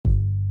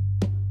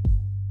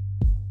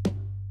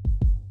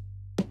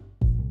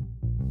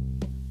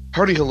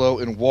Hearty hello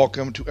and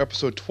welcome to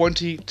episode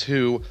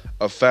 22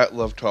 of Fat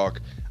Love Talk.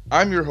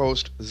 I'm your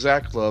host,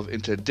 Zach Love,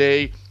 and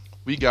today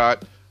we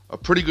got a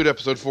pretty good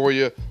episode for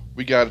you.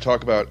 We got to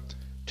talk about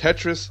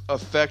Tetris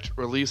Effect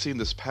releasing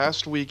this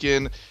past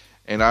weekend,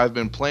 and I've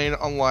been playing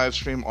it on live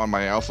stream on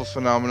my Alpha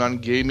Phenomenon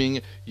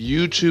Gaming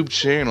YouTube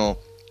channel.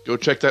 Go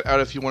check that out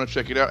if you want to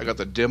check it out. I got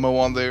the demo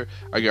on there.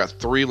 I got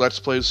 3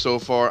 Let's Plays so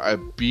far. I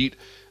beat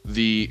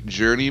the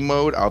journey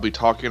mode. I'll be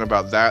talking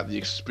about that, the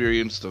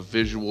experience, the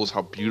visuals,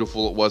 how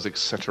beautiful it was,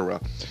 etc.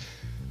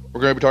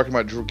 We're going to be talking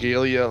about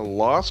Dragalia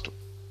Lost.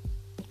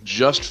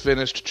 Just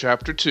finished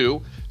chapter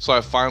 2, so I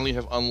finally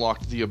have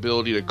unlocked the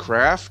ability to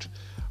craft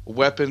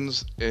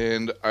weapons,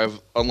 and I've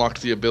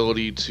unlocked the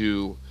ability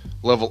to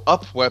level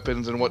up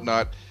weapons and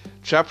whatnot.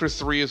 Chapter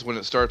 3 is when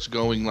it starts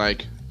going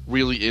like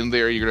really in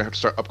there. You're going to have to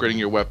start upgrading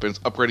your weapons,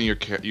 upgrading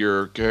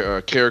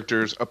your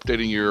characters,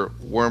 updating your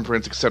worm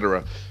prints,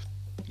 etc.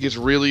 Gets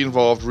really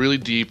involved, really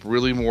deep,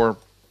 really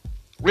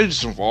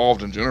just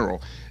involved in general.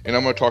 And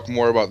I'm going to talk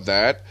more about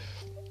that.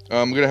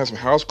 I'm going to have some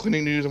house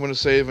cleaning news I'm going to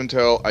save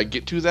until I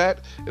get to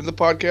that in the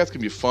podcast. It's going to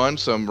be fun.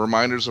 Some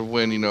reminders of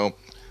when,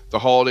 the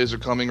holidays are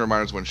coming,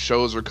 reminders of when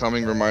shows are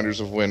coming, reminders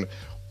of when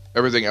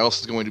everything else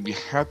is going to be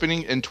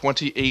happening in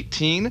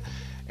 2018.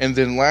 And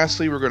then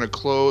lastly, we're going to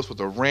close with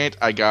a rant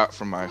I got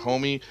from my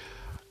homie,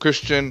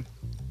 Christian.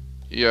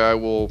 Yeah, I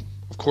will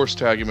of course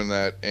tag him in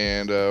that,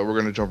 and we're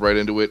going to jump right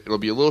into it. It'll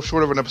be a little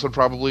short of an episode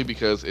probably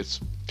because it's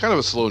kind of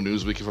a slow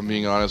news week if I'm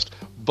being honest,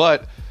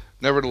 but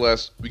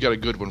nevertheless, we got a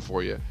good one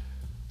for you.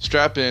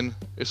 Strap in,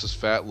 this is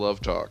Fat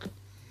Love Talk.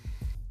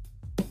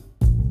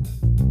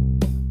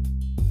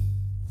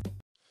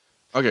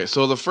 Okay,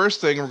 so the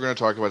first thing we're going to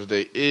talk about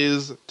today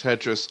is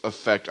Tetris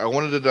Effect. I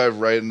wanted to dive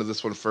right into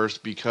this one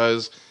first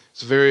because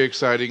it's very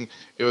exciting.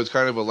 It was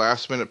kind of a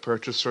last-minute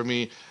purchase for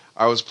me.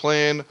 I was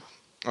playing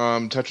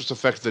Tetris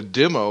Effect, the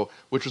demo,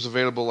 which was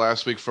available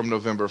last week from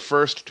November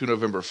 1st to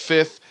November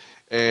 5th,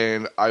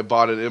 and I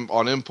bought it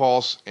on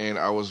impulse, and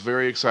I was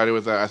very excited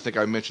with that. I think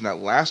I mentioned that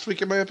last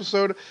week in my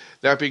episode.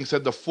 That being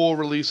said, the full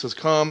release has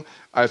come.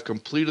 I've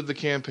completed the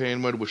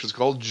campaign mode, which is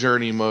called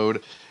Journey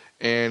Mode,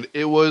 and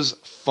it was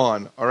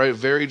fun. Alright,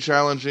 very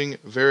challenging,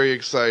 very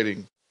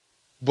exciting.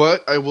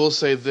 But I will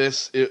say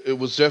this, it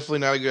was definitely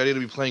not a good idea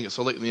to be playing it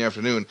so late in the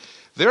afternoon.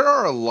 There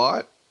are a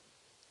lot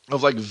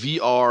of like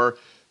VR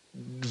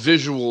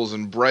visuals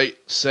and bright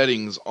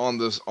settings on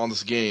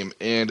this game,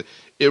 and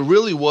it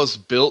really was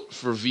built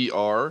for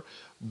VR.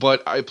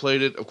 But I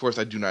played it, of course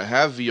I do not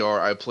have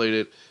VR, I played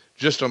it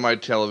just on my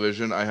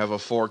television. I have a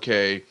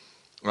 4K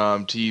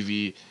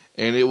TV,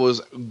 and it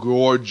was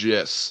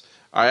gorgeous.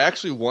 I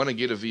actually want to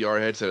get a VR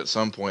headset at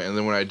some point, and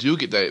then when I do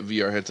get that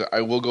VR headset,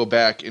 I will go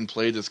back and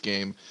play this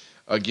game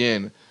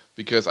again,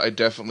 because I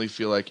definitely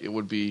feel like it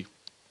would be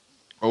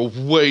a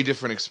way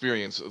different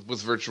experience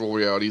with virtual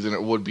reality than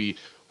it would be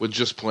with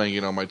just playing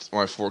it on my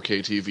 4K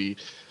TV.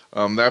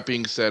 That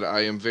being said,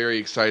 I am very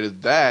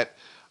excited that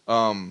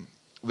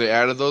they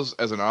added those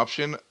as an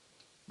option,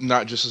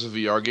 not just as a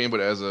VR game, but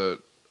as a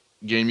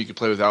game you could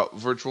play without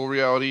virtual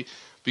reality,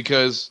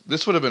 because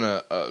this would have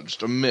been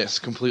just a miss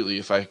completely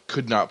if I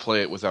could not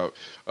play it without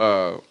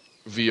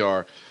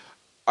VR.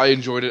 I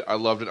enjoyed it. I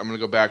loved it. I'm going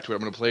to go back to it.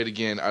 I'm going to play it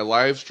again. I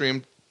live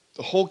streamed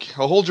the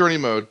whole journey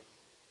mode.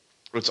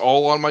 It's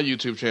all on my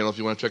YouTube channel if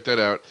you want to check that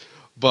out.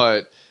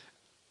 But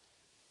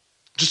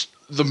just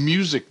the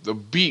music, the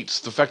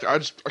beats, the fact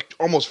that I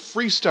almost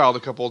freestyled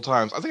a couple of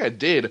times. I think I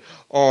did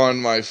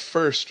on my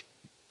first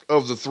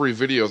of the 3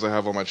 videos I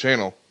have on my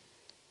channel.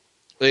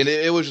 And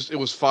it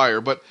was fire.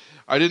 But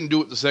I didn't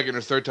do it the second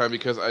or third time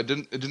because it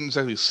didn't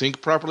exactly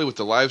sync properly with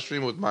the live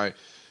stream with my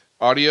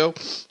audio.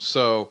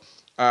 So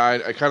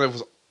I kind of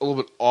was a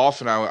little bit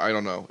off, and I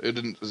don't know. It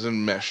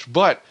didn't mesh.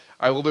 But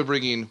I will be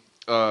bringing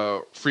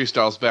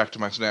freestyles back to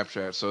my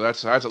Snapchat, so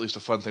that's at least a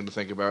fun thing to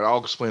think about. I'll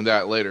explain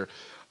that later.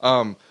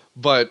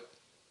 But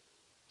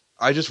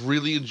I just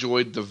really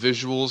enjoyed the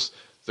visuals,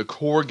 the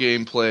core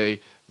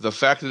gameplay, the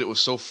fact that it was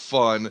so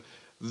fun,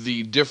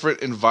 the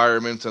different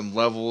environments and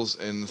levels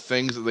and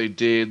things that they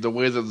did, the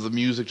way that the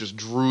music just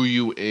drew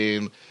you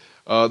in.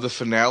 The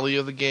finale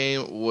of the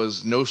game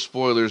was, no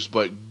spoilers,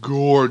 but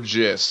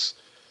gorgeous.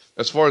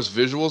 As far as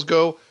visuals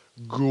go,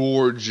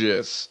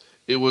 gorgeous.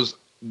 It was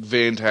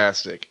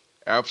fantastic.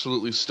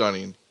 Absolutely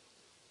stunning.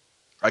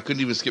 I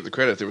couldn't even skip the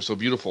credits. They were so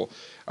beautiful.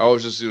 I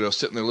was just,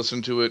 sitting there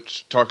listening to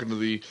it, talking to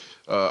the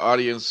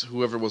audience,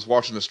 whoever was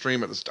watching the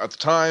stream at the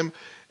time,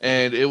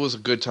 and it was a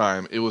good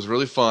time. It was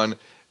really fun.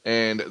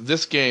 And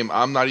this game,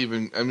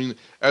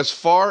 as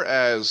far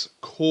as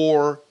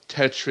core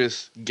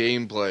Tetris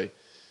gameplay,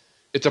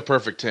 it's a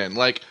perfect 10.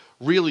 Like,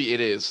 really it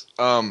is.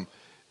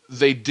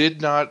 They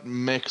did not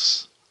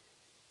mess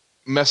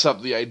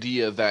up the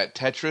idea that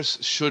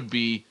Tetris should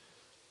be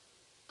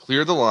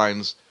clear the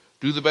lines,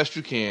 do the best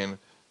you can.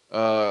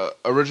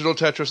 Original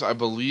Tetris, I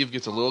believe,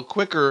 gets a little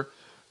quicker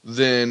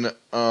than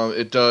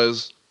it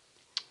does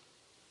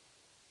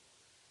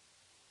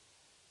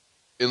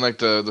in like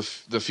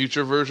the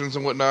future versions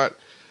and whatnot.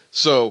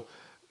 So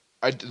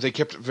they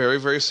kept it very,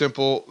 very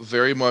simple,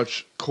 very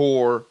much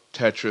core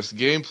Tetris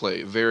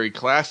gameplay, very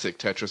classic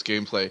Tetris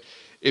gameplay.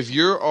 If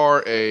you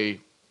are I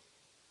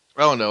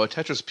don't know, a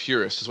Tetris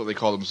purist is what they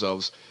call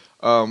themselves,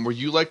 where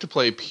you like to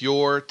play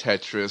pure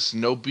Tetris,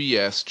 no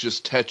BS,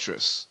 just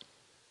Tetris,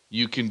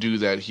 you can do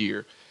that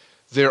here.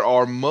 There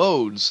are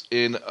modes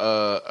in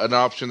an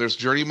option. There's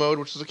Journey mode,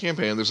 which is a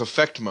campaign. There's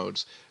Effect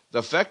modes. The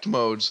Effect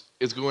modes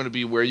is going to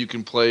be where you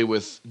can play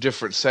with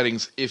different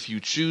settings if you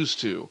choose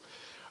to.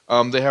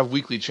 They have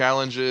weekly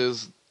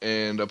challenges,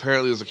 and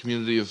apparently there's a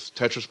community of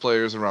Tetris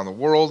players around the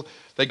world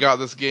that got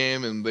this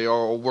game, and they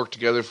all work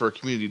together for a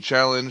community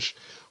challenge.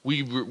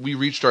 We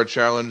reached our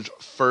challenge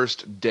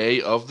first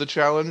day of the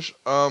challenge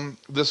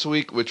this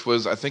week, which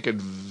was, I think,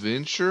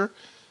 adventurous.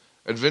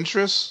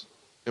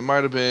 It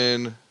might have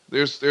been.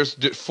 There's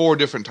four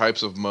different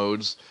types of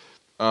modes.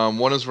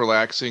 One is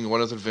relaxing,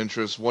 one is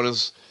adventurous, one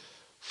is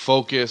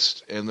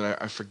focused, and then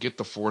I forget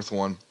the fourth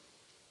one.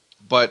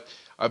 But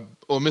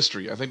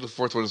mystery. I think the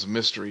fourth one is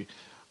mystery.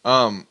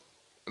 That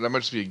might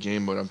just be a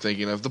game mode I'm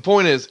thinking of. The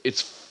point is,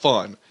 it's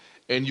fun,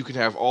 and you can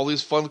have all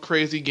these fun,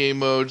 crazy game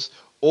modes,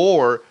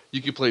 or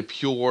you can play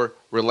pure,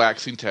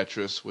 relaxing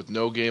Tetris with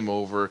no game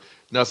over,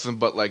 nothing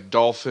but like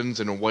dolphins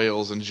and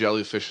whales and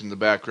jellyfish in the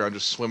background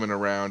just swimming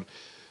around,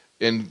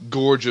 and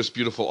gorgeous,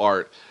 beautiful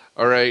art.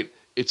 All right,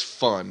 it's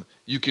fun.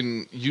 You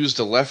can use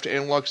the left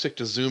analog stick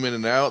to zoom in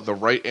and out, the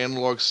right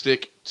analog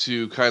stick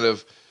to kind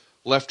of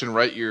left and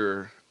right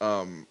your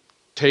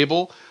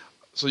table,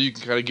 so you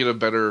can kind of get a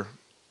better,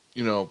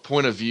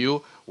 point of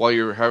view while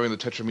you're having the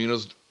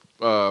tetraminos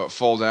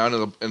fall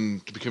down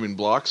and becoming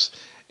blocks.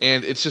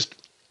 And it's just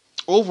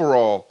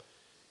overall,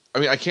 I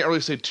mean, I can't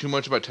really say too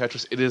much about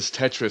Tetris. It is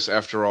Tetris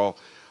after all.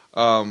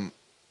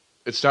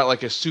 It's not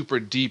like a super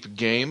deep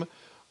game,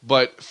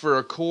 but for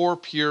a core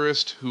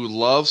purist who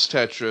loves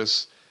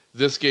Tetris,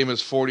 this game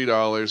is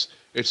 $40.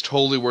 It's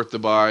totally worth the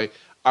buy.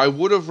 I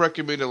would have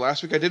recommended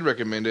last week. I did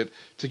recommend it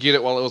to get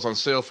it while it was on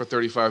sale for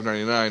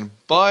 $35.99,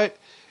 but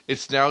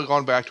it's now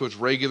gone back to its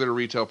regular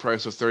retail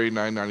price of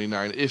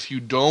 $39.99. If you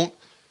don't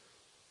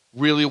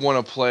really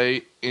want to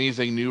play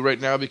anything new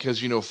right now because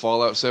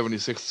Fallout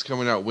 76 is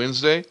coming out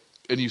Wednesday,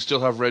 and you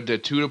still have Red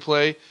Dead 2 to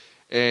play,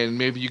 and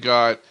maybe you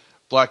got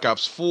Black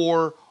Ops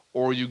 4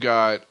 or you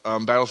got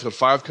Battlefield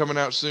 5 coming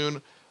out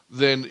soon,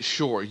 then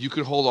sure, you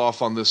could hold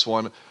off on this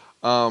one.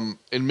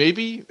 And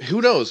maybe,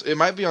 who knows, it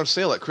might be on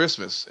sale at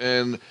Christmas.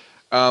 And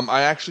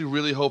I actually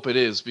really hope it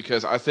is,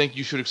 because I think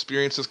you should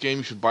experience this game,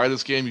 you should buy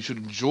this game, you should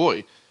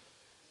enjoy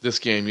this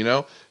game,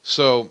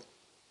 So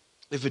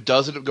if it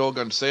doesn't go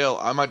on sale,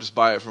 I might just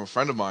buy it from a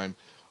friend of mine,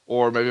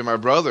 or maybe my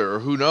brother, or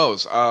who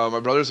knows. My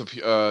brother's a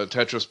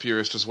Tetris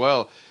purist as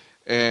well,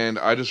 and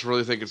I just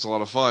really think it's a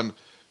lot of fun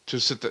to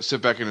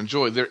sit back and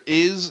enjoy. There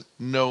is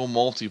no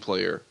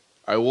multiplayer.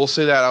 I will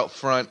say that out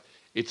front.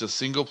 It's a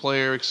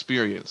single-player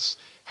experience.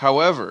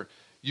 However,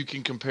 you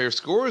can compare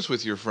scores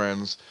with your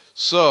friends,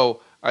 so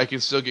I can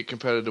still get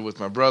competitive with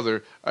my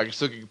brother. I can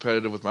still get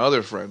competitive with my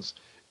other friends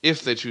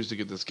if they choose to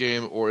get this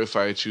game, or if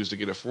I choose to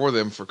get it for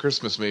them for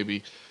Christmas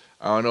maybe.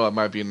 I don't know, it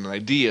might be an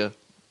idea.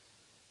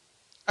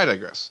 I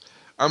digress.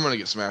 I'm going to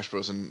get Smash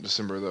Bros. In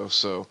December, though,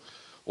 so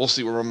we'll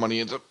see where my money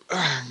ends up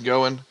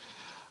going.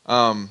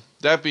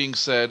 That being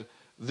said,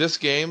 this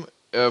game,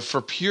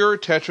 for pure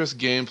Tetris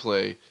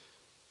gameplay,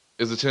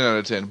 is a 10 out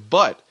of 10.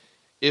 But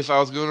if I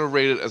was going to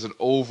rate it as an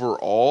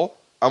overall,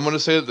 I'm going to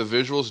say that the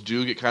visuals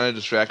do get kind of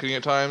distracting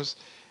at times.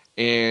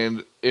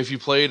 And if you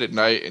play it at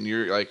night and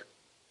you're like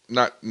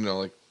not,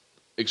 like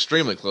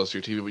extremely close to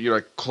your TV, but you're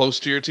like close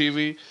to your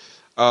TV,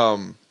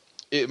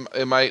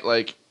 it might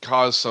like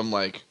cause some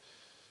like,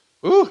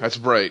 ooh, that's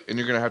bright, and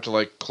you're going to have to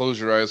like close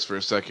your eyes for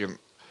a second.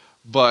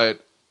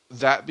 But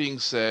that being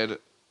said,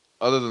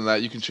 other than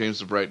that, you can change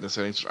the brightness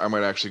settings, which I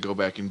might actually go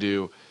back and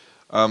do.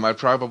 I'd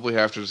probably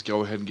have to just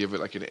go ahead and give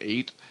it like an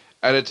 8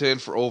 out of 10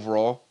 for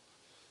overall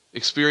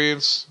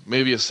experience,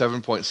 maybe a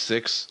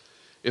 7.6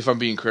 if I'm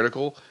being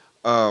critical.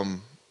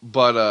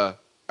 But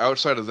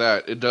outside of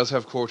that, it does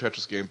have core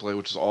Tetris gameplay,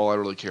 which is all I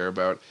really care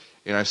about,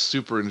 and I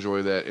super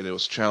enjoy that, and it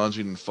was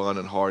challenging and fun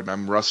and hard, and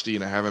I'm rusty,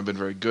 and I haven't been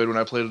very good when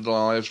I played it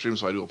on live stream,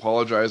 so I do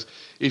apologize.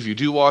 If you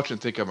do watch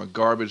and think I'm a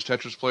garbage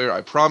Tetris player,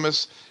 I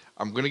promise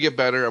I'm going to get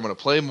better, I'm going to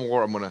play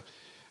more, I'm going to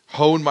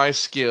hone my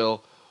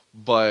skill,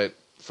 but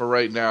for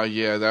right now,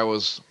 yeah, I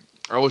was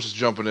just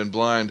jumping in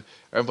blind.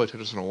 I haven't played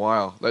Tetris in a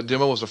while. That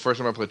demo was the first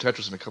time I played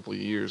Tetris in a couple of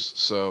years,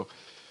 so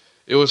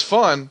it was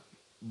fun,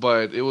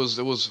 but it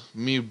was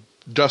me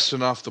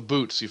dusting off the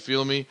boots, you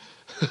feel me?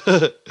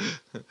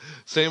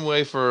 Same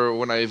way for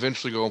when I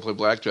eventually go and play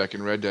Blackjack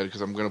in Red Dead, because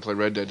I'm going to play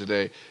Red Dead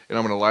today, and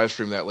I'm going to live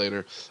stream that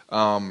later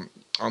on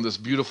this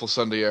beautiful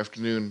Sunday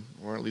afternoon,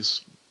 or at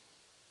least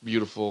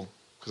beautiful,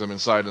 because I'm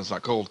inside and it's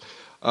not cold.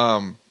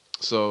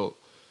 So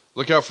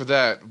look out for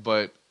that,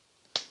 but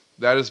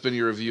that has been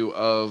your review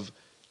of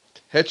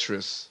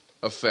Tetris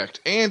Effect.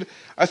 And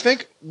I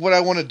think what I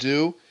want to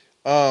do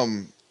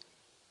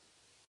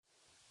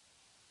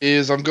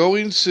is I'm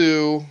going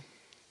to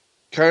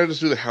kind of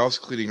just do the house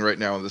cleaning right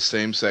now in the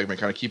same segment,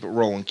 kind of keep it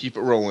rolling.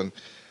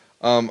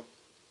 And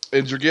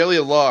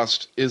Dragalia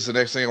Lost is the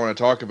next thing I want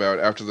to talk about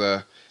after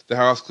the the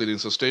house cleaning,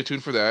 so stay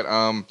tuned for that.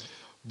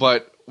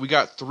 But we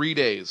got 3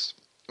 days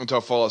until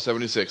Fallout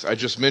 76. I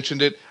just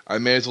mentioned it. I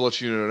may as well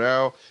let you know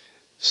now.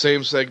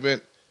 Same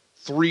segment,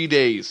 3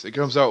 days. It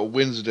comes out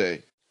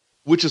Wednesday,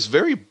 which is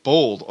very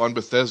bold on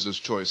Bethesda's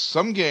choice.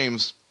 Some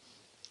games,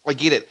 I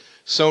get it.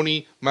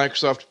 Sony,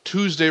 Microsoft,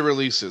 Tuesday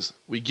releases.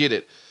 We get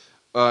it.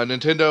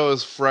 Nintendo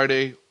is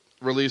Friday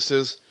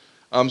releases.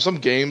 Some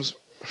games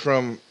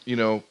from,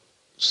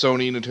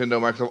 Sony, Nintendo,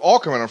 Microsoft, all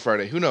come out on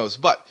Friday. Who knows?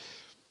 But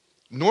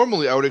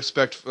normally I would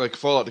expect like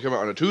Fallout to come out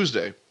on a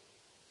Tuesday.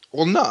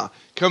 Well, nah.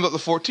 It comes out the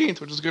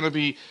 14th, which is going to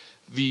be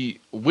the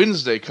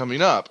Wednesday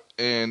coming up.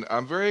 And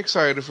I'm very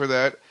excited for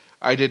that.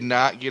 I did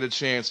not get a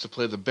chance to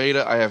play the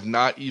beta. I have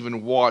not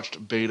even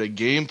watched beta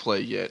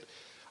gameplay yet.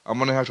 I'm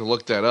going to have to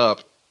look that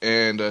up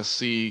and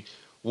see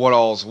what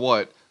all's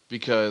what,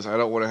 because I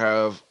don't want to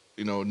have,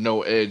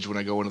 no edge when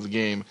I go into the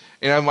game.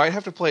 And I might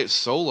have to play it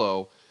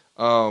solo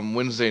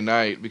Wednesday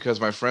night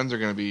because my friends are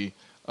going to be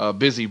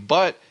busy.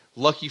 But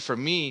lucky for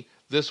me,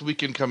 this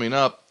weekend coming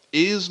up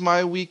is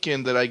my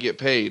weekend that I get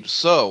paid.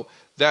 So,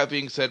 that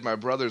being said, my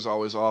brother's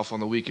always off on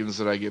the weekends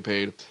that I get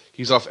paid.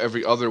 He's off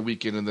every other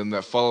weekend, and then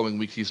that following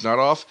week he's not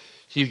off.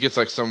 He gets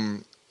like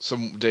some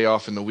day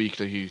off in the week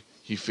that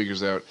he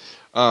figures out.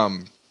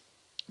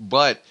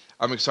 But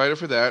I'm excited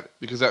for that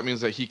because that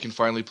means that he can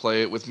finally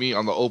play it with me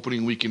on the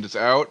opening weekend it's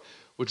out,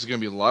 which is going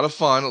to be a lot of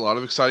fun. A lot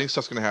of exciting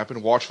stuff's going to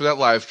happen. Watch for that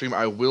live stream.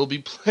 I will be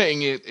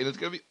playing it, and it's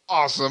going to be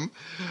awesome.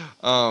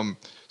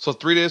 So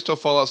 3 days till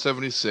Fallout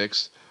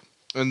 76.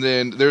 And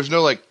then there's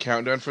no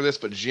countdown for this,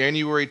 but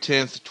January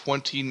 10th,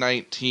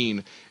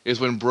 2019 is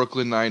when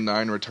Brooklyn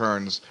Nine-Nine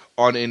returns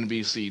on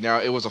NBC.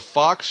 Now, it was a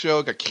Fox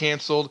show, got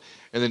canceled,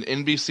 and then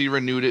NBC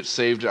renewed it,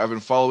 saved it. I've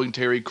been following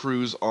Terry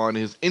Crews on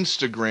his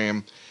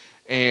Instagram,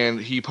 and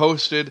he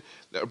posted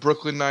that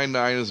Brooklyn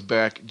Nine-Nine is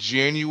back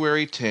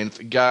January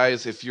 10th.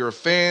 Guys, if you're a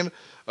fan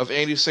of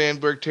Andy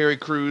Samberg, Terry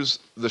Crews,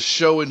 the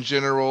show in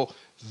general,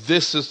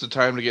 this is the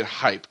time to get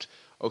hyped.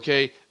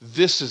 Okay?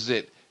 This is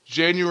it.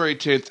 January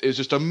 10th is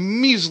just a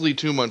measly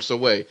 2 months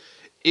away.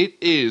 It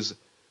is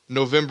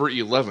November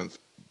 11th,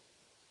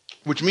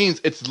 which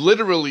means it's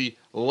literally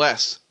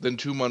less than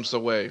 2 months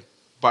away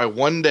by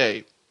 1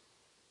 day.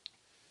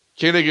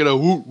 Can I get a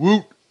woot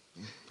woot?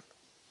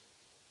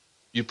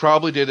 You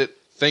probably did it.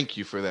 Thank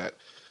you for that.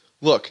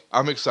 Look,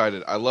 I'm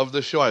excited. I love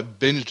this show. I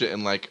binged it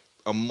in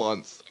a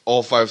month,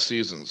 all 5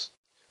 seasons.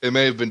 It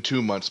may have been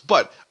 2 months,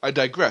 but I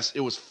digress. It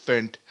was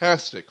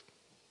fantastic.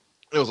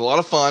 It was a lot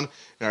of fun,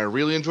 and I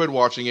really enjoyed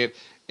watching it,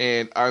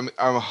 and I'm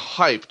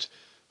hyped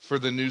for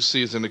the new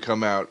season to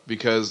come out,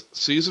 because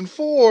season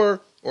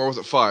 4, or was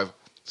it 5?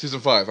 Season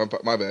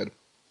 5, my bad,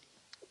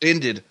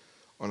 ended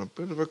on a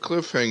bit of a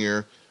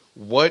cliffhanger.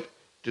 What,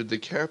 did the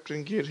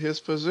captain get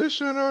his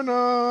position or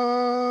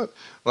not?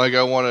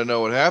 I want to know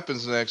what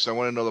happens next. I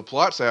want to know the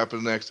plots that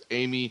happen next.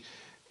 Amy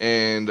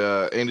and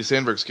Andy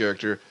Samberg's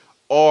character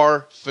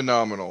are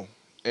phenomenal,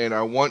 and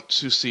I want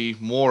to see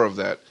more of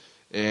that.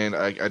 And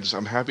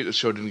I'm happy the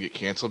show didn't get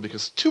canceled,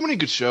 because too many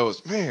good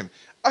shows, man,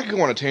 I could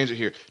go on a tangent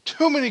here.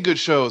 Too many good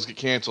shows get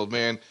canceled,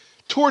 man.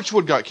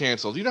 Torchwood got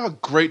canceled. You know how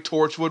great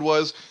Torchwood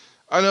was?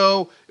 I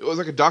know, it was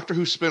like a Doctor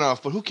Who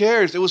spinoff, but who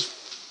cares? It was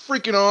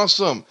freaking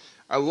awesome.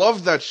 I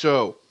loved that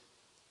show.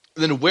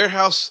 And then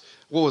Warehouse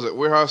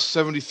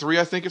 73,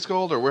 I think it's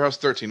called, or Warehouse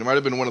 13. It might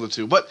have been one of the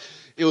two. But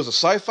it was a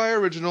sci-fi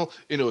original,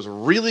 and it was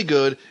really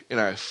good, and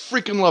I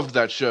freaking loved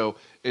that show.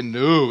 And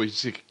no,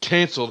 it's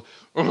canceled.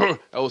 That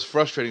was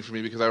frustrating for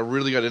me, because I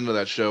really got into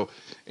that show.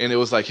 And it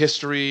was like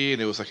history,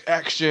 and it was like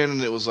action,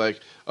 and it was like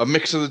a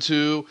mix of the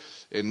two.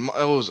 And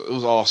it was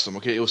awesome.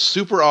 Okay, it was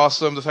super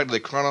awesome. The fact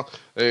that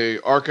they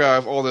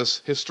archive all this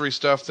history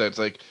stuff that's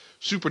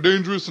super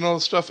dangerous and all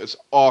this stuff. It's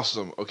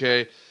awesome.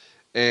 Okay,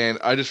 and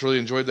I just really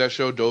enjoyed that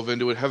show. Dove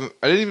into it. I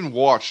didn't even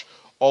watch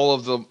all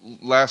of the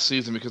last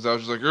season, because I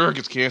was just it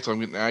gets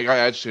canceled. I got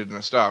agitated and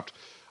I stopped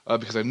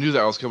because I knew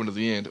that I was coming to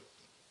the end.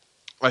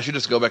 I should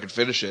just go back and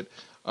finish it.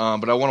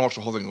 But I want to watch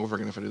the whole thing over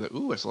again if I do that.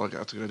 Ooh, that's a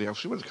good idea. I'll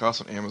see what it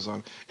costs on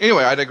Amazon.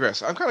 Anyway, I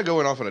digress. I'm kind of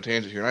going off on a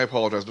tangent here, and I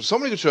apologize. But so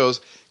many good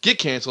shows get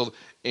canceled,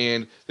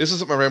 and this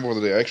isn't my ramble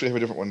of the day. I actually have a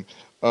different one.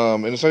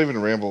 And it's not even a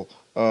ramble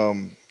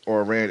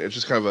or a rant. It's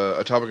just kind of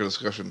a topic of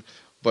discussion.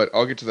 But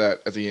I'll get to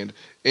that at the end.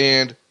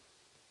 And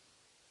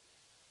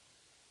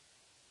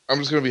I'm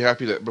just going to be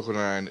happy that Brooklyn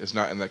Nine-Nine is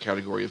not in that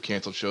category of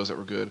canceled shows that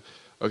were good.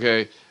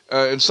 Okay?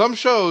 And some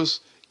shows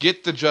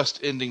get the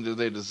just ending that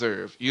they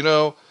deserve.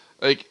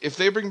 If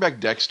they bring back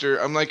Dexter,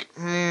 I'm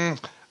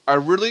I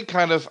really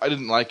I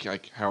didn't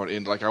like how it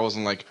ended. I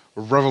wasn't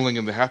reveling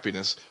in the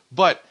happiness,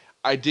 but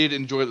I did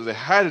enjoy that they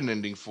had an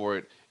ending for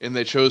it, and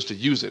they chose to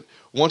use it.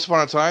 Once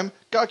Upon a Time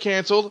got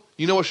canceled.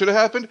 You know what should have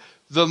happened?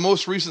 The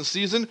most recent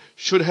season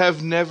should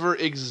have never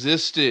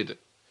existed.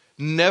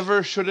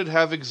 Never should it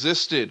have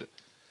existed.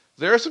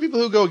 There are some people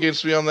who go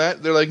against me on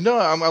that. They're like, no,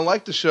 I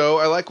like the show.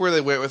 I like where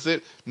they went with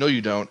it. No,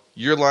 you don't.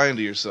 You're lying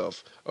to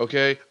yourself.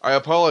 Okay? I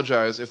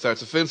apologize if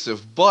that's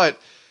offensive, but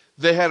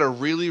they had a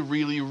really,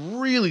 really,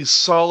 really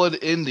solid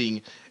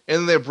ending,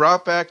 and they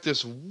brought back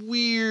this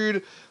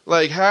weird,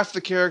 like half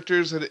the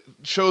characters had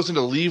chosen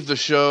to leave the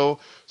show,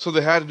 so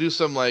they had to do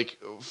some like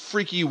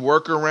freaky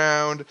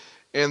workaround,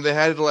 and they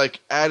had to like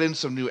add in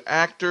some new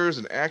actors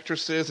and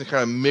actresses and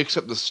kind of mix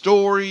up the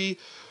story.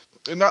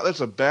 And not that's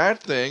a bad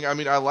thing. I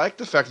mean, I like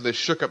the fact that they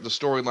shook up the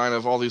storyline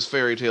of all these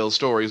fairy tale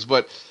stories,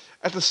 but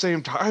at the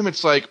same time,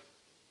 it's like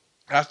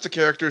half the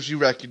characters you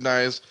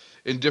recognize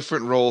in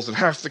different roles and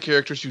half the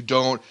characters you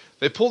don't.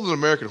 They pulled an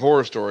American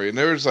Horror Story, and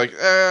they were just like,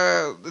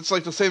 it's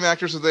like the same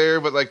actors are there,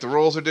 but like the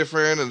roles are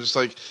different, and just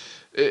like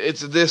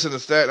it's this and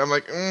it's that. And I'm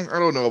like, I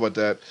don't know about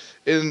that.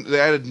 And they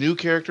added new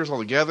characters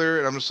altogether,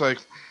 and I'm just like,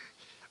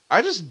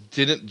 I just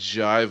didn't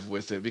jive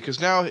with it because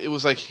now it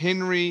was like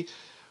Henry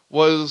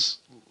was,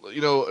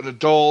 an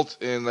adult,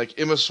 and like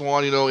Emma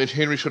Swan, and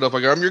Henry showed up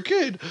like, I'm your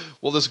kid.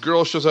 Well, this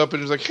girl shows up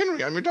and is like,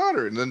 Henry, I'm your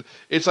daughter. And then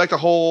it's like the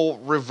whole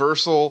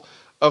reversal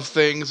of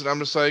things, and I'm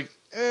just like,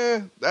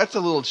 that's a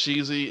little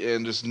cheesy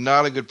and just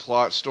not a good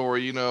plot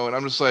story, and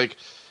I'm just like,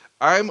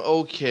 I'm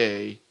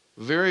okay,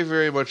 very,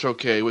 very much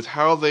okay with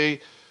how they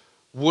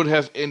would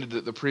have ended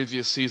it the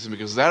previous season,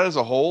 because that as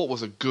a whole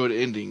was a good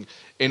ending,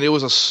 and it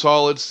was a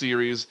solid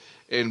series,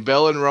 and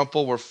Belle and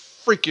Rumple were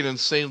freaking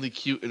insanely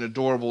cute and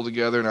adorable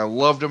together, and I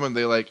loved them, and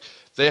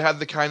they had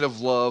the kind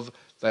of love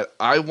that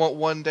I want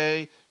one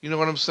day, you know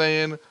what I'm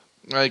saying?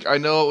 Like, I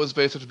know it was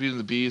based off Beauty and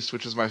the Beast,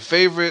 which is my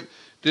favorite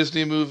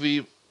Disney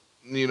movie,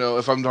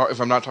 if I'm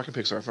not talking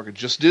Pixar, fucking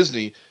just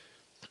Disney.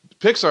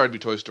 Pixar would be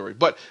Toy Story,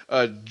 but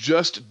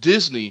just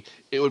Disney,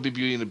 it would be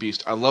Beauty and the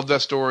Beast. I love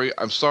that story.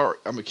 I'm sorry,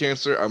 I'm a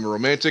Cancer, I'm a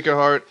romantic at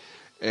heart,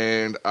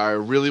 and I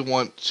really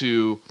want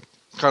to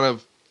kind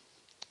of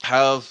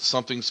have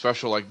something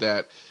special like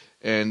that.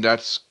 And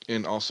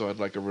also I'd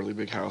like a really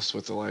big house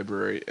with a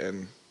library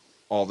and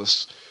all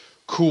this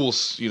cool,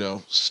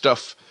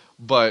 stuff.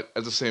 But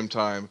at the same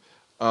time,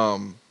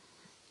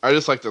 I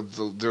just like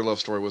their love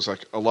story was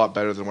like a lot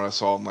better than what I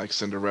saw in like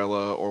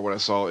Cinderella or what I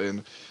saw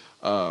in,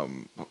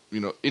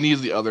 any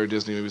of the other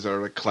Disney movies that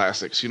are like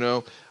classics.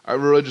 I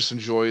really just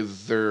enjoy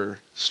their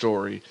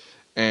story,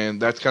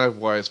 and that's kind of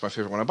why it's my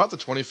favorite one. I bought the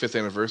 25th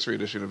anniversary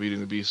edition of Beauty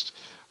and the Beast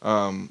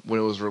when it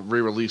was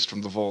re-released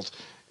from the vault,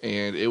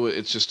 and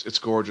it's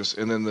gorgeous.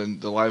 And then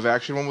the live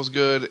action one was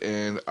good,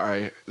 and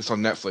it's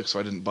on Netflix, so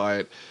I didn't buy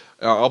it.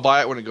 I'll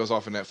buy it when it goes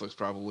off of Netflix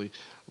probably,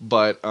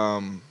 but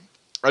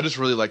I just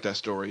really like that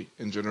story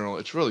in general.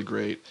 It's really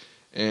great.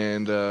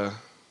 And,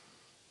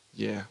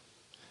 yeah.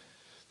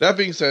 That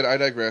being said, I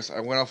digress. I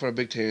went off on a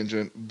big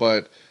tangent,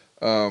 but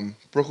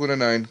Brooklyn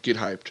Nine-Nine, get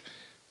hyped.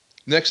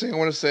 Next thing I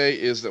want to say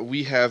is that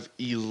we have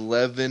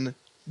 11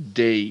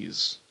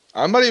 days.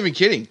 I'm not even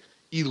kidding.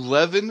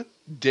 11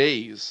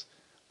 days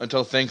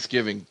until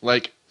Thanksgiving.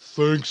 Like,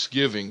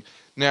 Thanksgiving.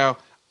 Now,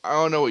 I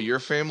don't know what your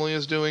family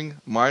is doing.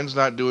 Mine's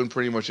not doing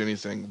pretty much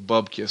anything.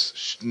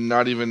 Bubkiss.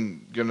 Not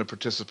even going to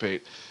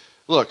participate.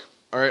 Look,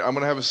 all right, I'm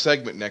going to have a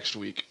segment next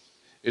week.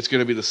 It's going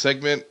to be the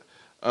segment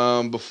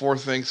before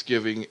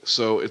Thanksgiving,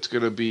 so it's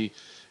going to be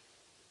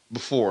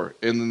before.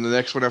 And then the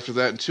next one after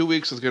that in 2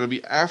 weeks is going to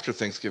be after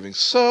Thanksgiving.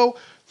 So,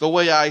 the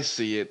way I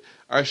see it,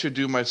 I should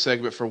do my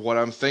segment for what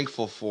I'm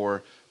thankful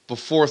for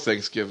before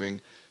Thanksgiving,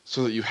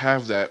 so that you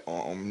have that.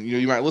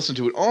 You might listen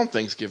to it on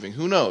Thankgiving.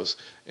 Who knows?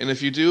 And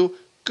if you do,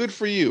 good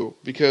for you,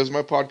 because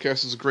my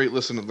podcast is a great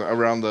listen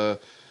around the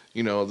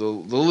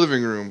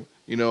living room.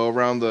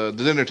 Around the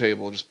dinner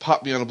table. Just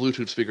pop me on a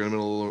Bluetooth speaker in the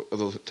middle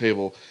of the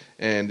table,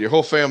 and your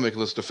whole family can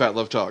listen to Fat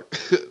Love Talk.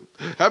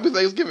 Happy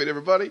Thanksgiving,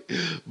 everybody!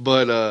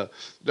 But,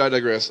 I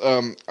digress.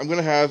 I'm going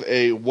to have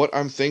a What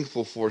I'm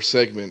Thankful For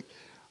segment.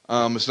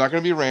 It's not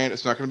going to be a rant.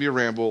 It's not going to be a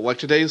ramble. Like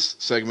today's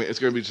segment, it's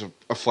going to be just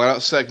a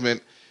flat-out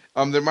segment.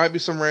 There might be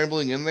some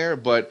rambling in there,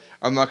 but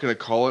I'm not going to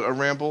call it a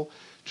ramble,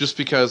 just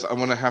because I'm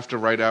going to have to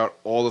write out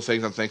all the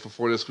things I'm thankful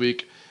for this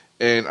week,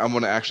 and I'm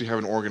going to actually have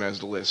an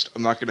organized list.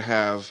 I'm not going to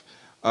have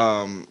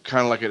kind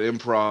of like an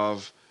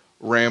improv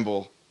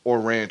ramble or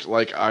rant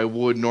like I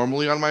would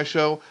normally on my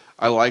show.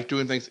 I like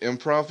doing things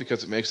improv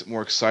because it makes it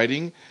more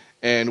exciting,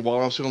 and while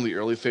I'm still in the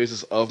early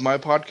phases of my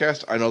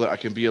podcast, I know that I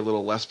can be a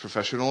little less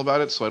professional about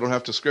it, so I don't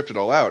have to script it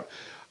all out.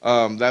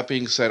 That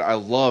being said, I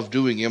love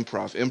doing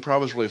improv.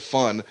 Improv is really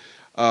fun.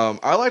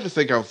 I like to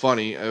think I'm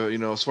funny,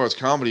 as far as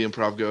comedy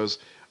improv goes.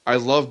 I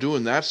love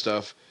doing that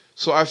stuff,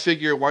 so I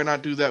figure why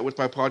not do that with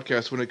my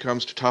podcast when it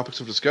comes to topics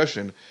of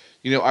discussion.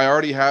 I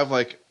already have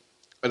like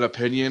an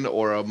opinion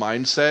or a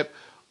mindset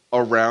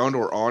around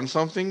or on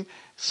something,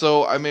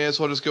 so I may as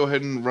well just go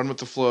ahead and run with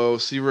the flow,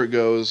 see where it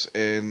goes,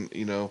 and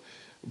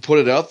put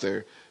it out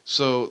there.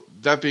 So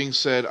that being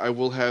said, I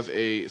will have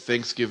a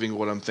Thanksgiving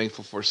What I'm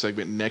Thankful For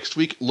segment next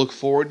week. Look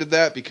forward to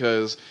that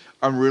because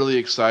I'm really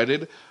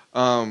excited.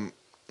 A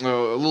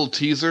little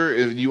teaser,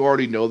 and you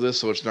already know this,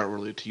 so it's not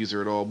really a teaser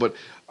at all, but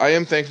I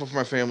am thankful for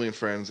my family and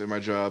friends and my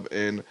job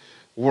and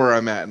where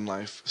I'm at in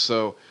life.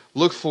 So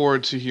look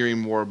forward to hearing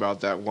more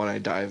about that when I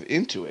dive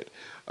into it.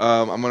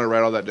 I'm going to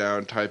write all that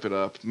down, type it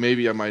up.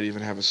 Maybe I might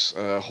even have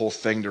a whole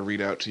thing to read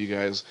out to you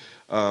guys.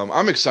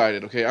 I'm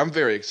excited, okay? I'm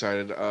very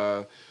excited.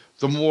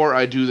 The more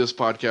I do this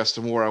podcast,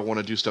 the more I want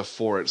to do stuff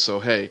for it. So,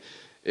 hey,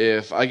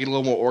 If I get a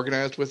little more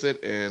organized with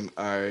it and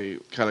I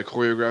kind of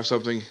choreograph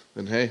something,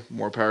 then hey,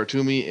 more power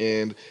to me,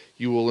 and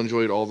you will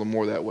enjoy it all the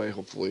more that way,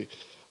 hopefully.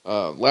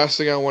 Last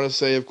thing I want to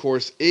say, of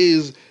course,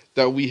 is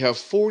that we have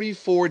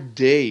 44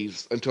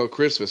 days until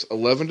Christmas.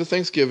 11 to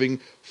Thanksgiving,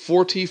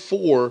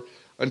 44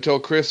 until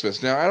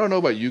Christmas. Now, I don't know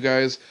about you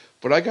guys,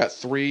 but I got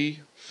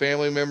 3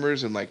 family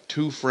members and like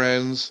 2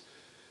 friends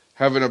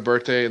having a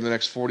birthday in the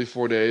next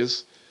 44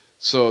 days.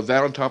 So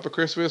that on top of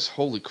Christmas,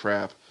 holy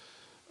crap.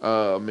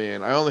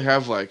 Man, I only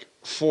have like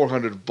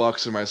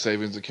 $400 in my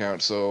savings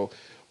account, so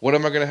what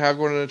am I going to have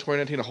going into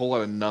 2019? A whole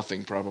lot of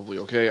nothing, probably,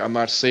 okay? I'm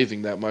not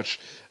saving that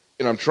much,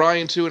 and I'm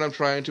trying to,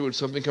 and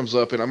something comes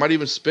up, and I might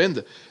even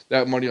spend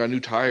that money on new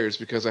tires,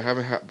 because I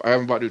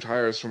haven't bought new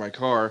tires for my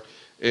car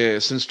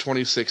since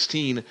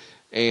 2016,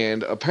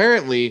 and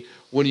apparently,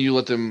 when you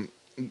let them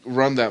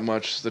run that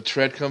much, the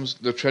tread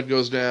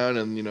goes down,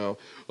 and,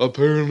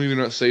 apparently they're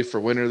not safe for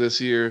winter this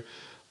year,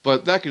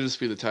 but that could just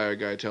be the tire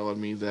guy telling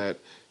me that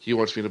he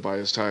wants me to buy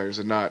his tires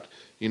and not,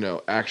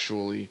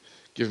 actually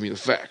give me the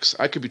facts.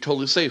 I could be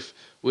totally safe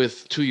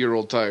with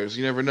 2-year-old tires.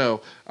 You never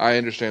know. I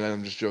understand that.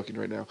 I'm just joking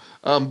right now.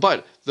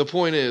 But the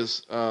point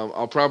is,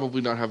 I'll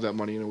probably not have that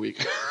money in a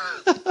week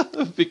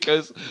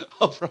because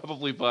I'll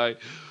probably buy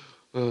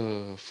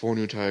 4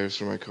 new tires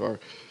for my car.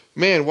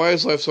 Man, why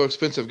is life so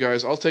expensive,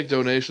 guys? I'll take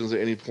donations at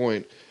any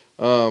point.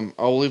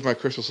 I'll leave my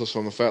Christmas list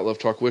on the Fat Love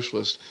Talk wish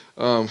list.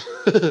 But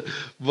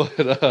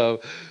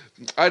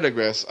I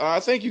digress.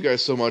 Thank you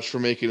guys so much for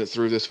making it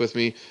through this with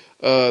me.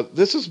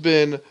 This has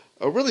been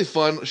a really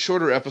fun,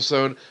 shorter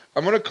episode.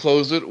 I'm going to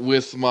close it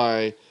with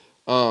my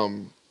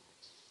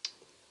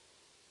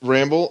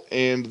ramble.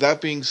 And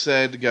that being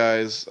said,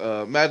 guys,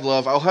 mad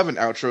love. I'll have an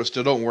outro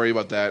still. Don't worry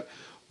about that.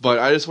 But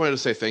I just wanted to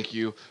say thank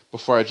you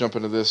before I jump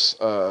into this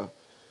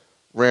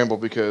ramble,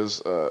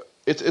 because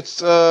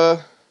it's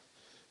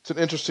an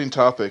interesting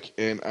topic,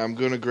 and I'm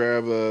going to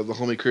grab the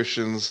homie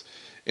Christian's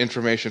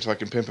information so I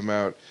can pimp him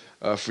out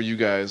for you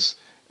guys.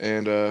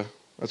 And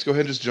let's go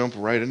ahead and just jump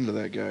right into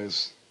that,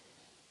 guys.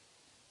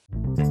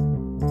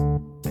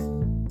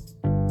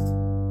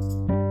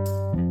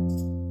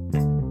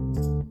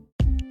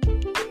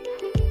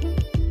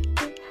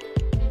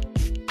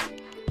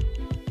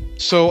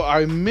 So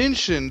I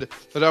mentioned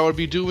that I would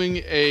be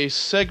doing a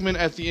segment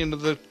at the end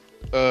of the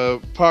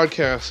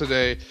podcast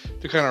today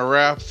to kind of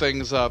wrap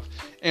things up.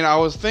 And I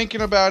was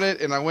thinking about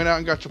it, and I went out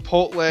and got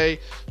Chipotle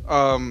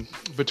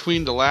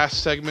between the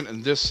last segment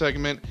and this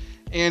segment.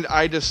 And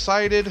I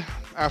decided,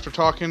 after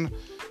talking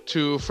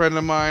to a friend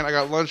of mine I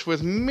got lunch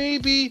with,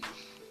 maybe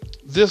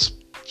this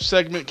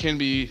segment can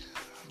be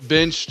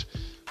benched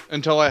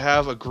until I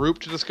have a group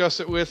to discuss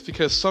it with,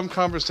 because some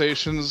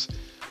conversations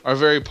are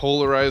very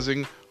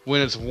polarizing when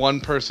it's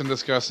one person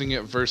discussing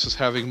it versus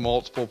having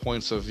multiple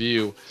points of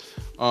view.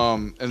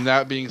 And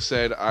that being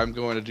said, I'm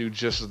going to do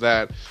just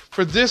that.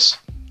 For this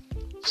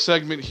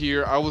segment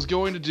here, I was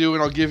going to do,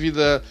 and I'll give you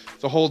the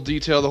whole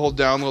detail, the whole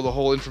download, the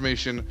whole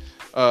information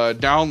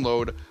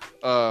download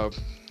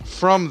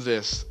from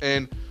this.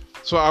 And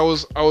so I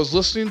was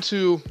listening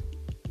to,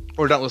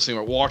 or not listening,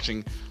 but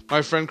watching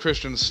my friend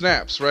Christian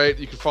Snaps, right?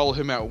 You can follow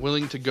him at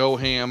Willing to Go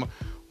Ham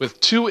with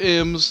 2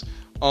 M's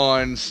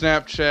on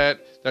Snapchat.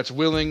 That's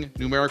Willing,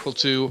 numerical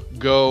 2,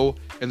 Go,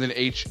 and then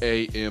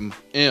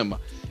HAMM.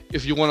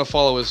 If you want to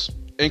follow his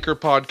Anchor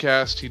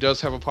podcast, he does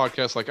have a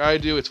podcast like I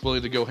do. It's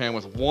Willing to Go Ham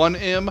with 1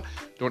 M.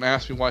 Don't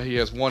ask me why he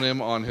has 1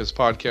 M on his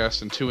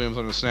podcast and 2 M's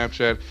on his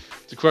Snapchat.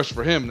 It's a question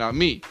for him, not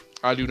me.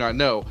 I do not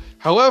know.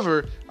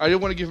 However, I did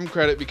want to give him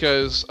credit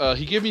because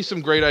he gave me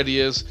some great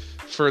ideas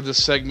for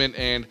this segment,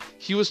 and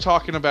he was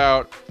talking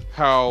about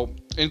how,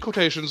 in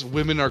quotations,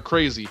 women are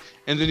crazy.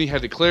 And then he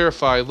had to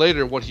clarify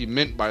later what he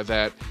meant by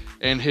that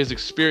and his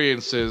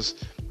experiences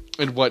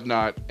and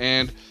whatnot.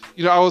 And,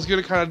 I was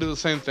going to kind of do the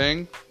same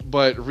thing,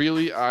 but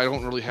really, I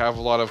don't really have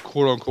a lot of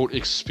quote-unquote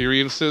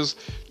experiences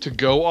to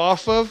go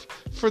off of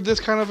for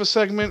this kind of a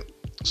segment.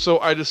 So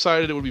I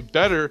decided it would be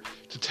better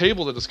to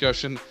table the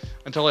discussion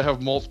until I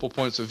have multiple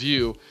points of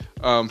view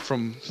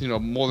from,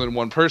 more than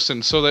one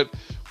person, so that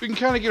we can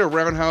kind of get a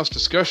roundhouse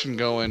discussion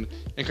going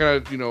and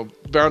kind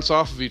of, bounce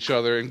off of each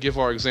other and give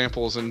our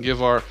examples and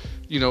give our,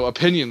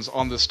 opinions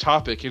on this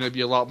topic. And it'd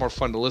be a lot more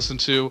fun to listen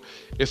to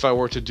if I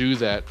were to do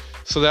that.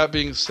 So that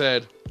being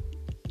said,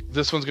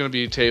 this one's going to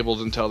be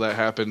tabled until that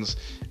happens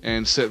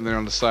and sitting there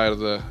on the side of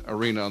the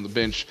arena on the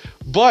bench.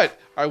 But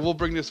I will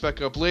bring this back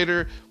up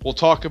later. We'll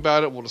talk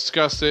about it. We'll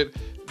discuss it.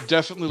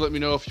 Definitely let me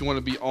know if you want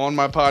to be on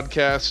my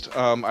podcast.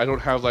 I don't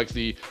have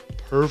the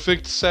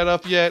perfect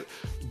setup yet,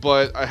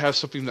 but I have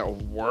something that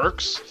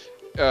works,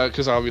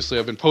 because obviously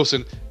I've been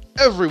posting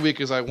every week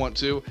as I want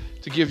to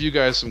give you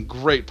guys some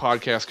great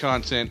podcast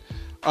content.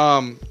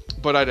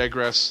 But I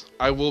digress.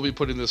 I will be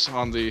putting this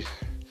on the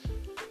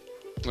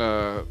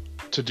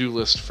to-do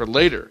list for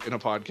later in a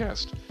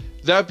podcast.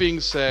 That being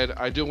said,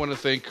 I do want to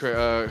thank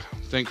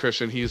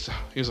Christian. He's a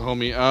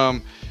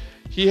homie.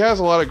 He has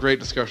a lot of great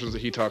discussions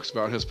that he talks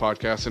about in his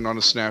podcast and on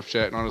his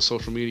Snapchat and on his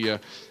social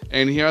media,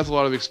 and he has a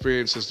lot of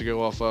experiences to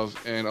go off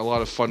of and a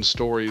lot of fun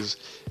stories.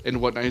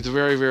 and whatnot. He's a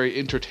very, very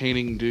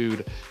entertaining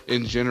dude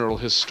in general.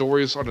 His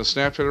stories on his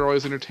Snapchat are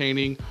always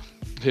entertaining.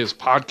 His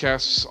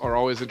podcasts are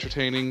always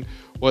entertaining,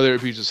 whether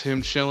it be just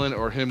him chilling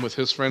or him with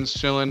his friends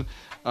chilling.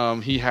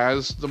 He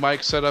has the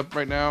mic set up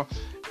right now,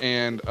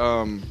 and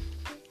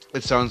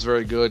it sounds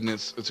very good, and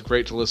it's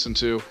great to listen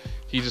to.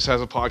 He just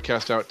has a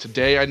podcast out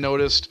today, I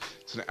noticed.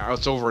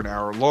 It's over an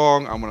hour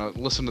long. I'm going to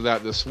listen to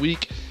that this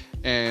week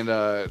and,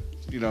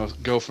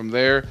 go from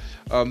there.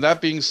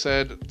 That being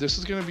said, this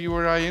is going to be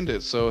where I end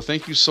it. So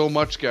thank you so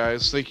much,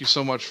 guys. Thank you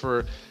so much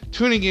for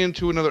tuning in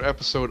to another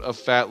episode of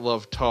Fat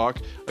Love Talk.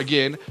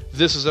 Again,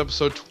 this is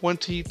episode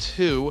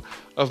 22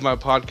 of my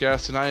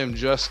podcast, and I am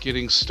just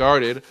getting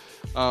started.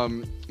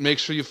 Make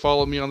sure you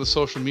follow me on the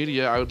social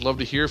media. I would love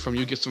to hear from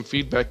you, get some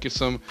feedback, get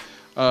some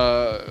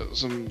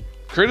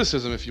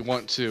criticism if you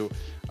want to.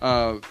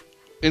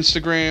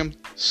 Instagram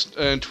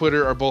and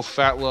Twitter are both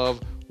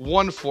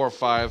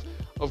FatLove145.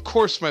 Of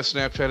course, my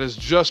Snapchat is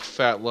just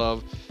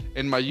FatLove,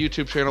 and my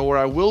YouTube channel, where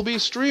I will be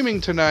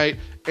streaming tonight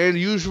and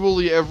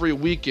usually every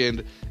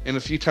weekend and a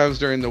few times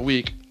during the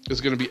week, is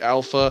going to be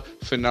Alpha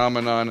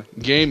Phenomenon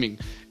Gaming.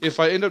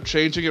 If I end up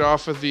changing it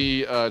off of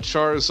the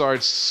Charizard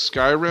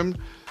Skyrim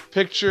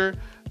picture,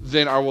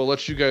 then I will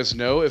let you guys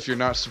know if you're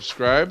not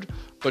subscribed.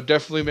 But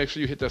definitely make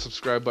sure you hit that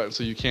subscribe button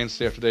so you can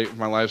stay up to date with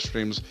my live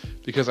streams,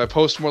 because I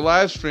post more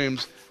live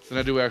streams than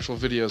I do actual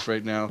videos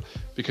right now,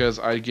 because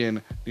I,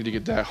 again, need to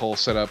get that whole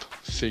setup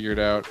figured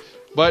out.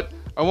 But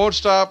I won't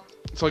stop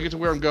until I get to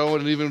where I'm going,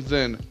 and even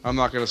then, I'm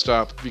not going to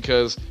stop,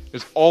 because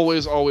there's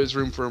always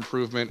room for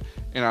improvement,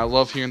 and I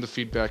love hearing the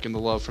feedback and the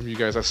love from you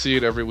guys. I see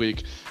it every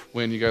week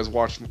when you guys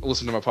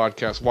listen to my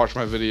podcast, watch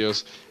my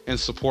videos, and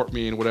support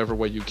me in whatever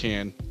way you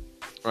can.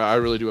 I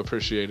really do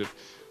appreciate it.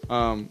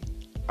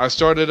 I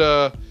started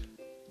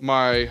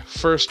my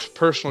first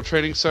personal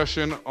training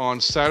session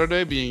on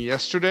Saturday, being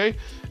yesterday.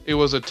 It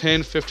was a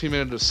 10-15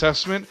 minute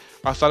assessment.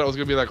 I thought it was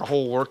going to be like a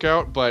whole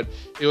workout, but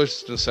it was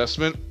just an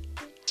assessment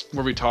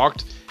where we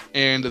talked.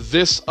 And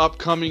this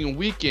upcoming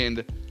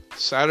weekend,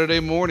 Saturday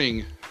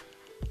morning,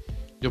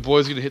 your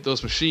boy's going to hit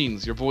those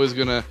machines. Your boy's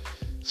going to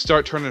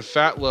start turning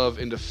Fat Love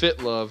into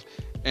Fit Love,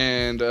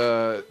 and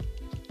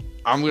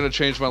I'm going to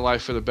change my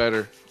life for the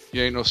better.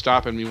 You ain't no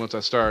stopping me once I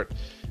start.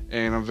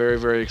 And I'm very,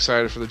 very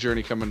excited for the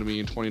journey coming to me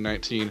in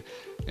 2019.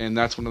 And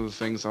that's one of the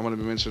things I'm going to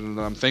be mentioning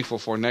that I'm thankful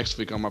for next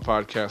week on my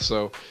podcast.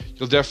 So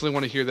you'll definitely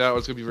want to hear that.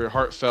 It's going to be a very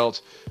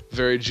heartfelt,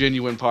 very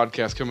genuine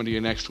podcast coming to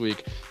you next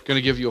week. Going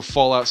to give you a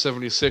Fallout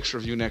 76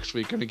 review next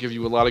week. Going to give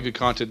you a lot of good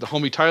content. The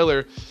homie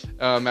Tyler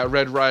at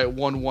Red Riot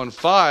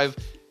 115,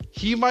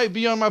 he might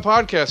be on my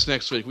podcast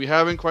next week. We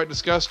haven't quite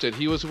discussed it.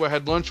 He was who I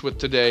had lunch with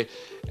today,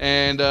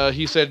 and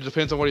he said it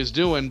depends on what he's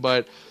doing,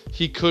 but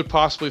he could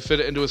possibly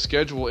fit it into his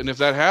schedule. And if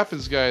that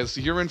happens, guys,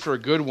 you're in for a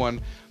good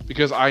one,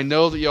 because I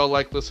know that y'all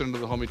like listening to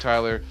the homie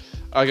Tyler.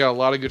 I got a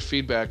lot of good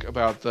feedback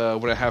about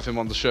when I have him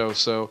on the show,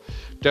 so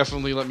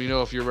definitely let me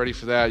know if you're ready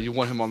for that. You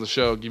want him on the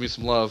show, give me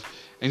some love,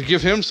 and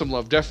give him some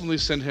love. Definitely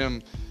send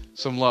him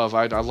some love.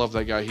 I love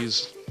that guy.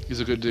 He's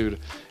a good dude.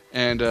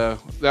 And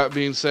that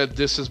being said,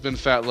 this has been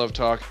Fat Love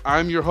Talk.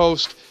 I'm your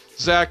host,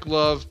 Zach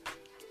Love.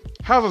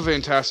 Have a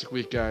fantastic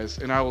week, guys,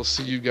 and I will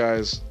see you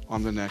guys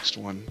on the next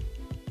one.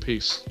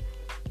 Peace.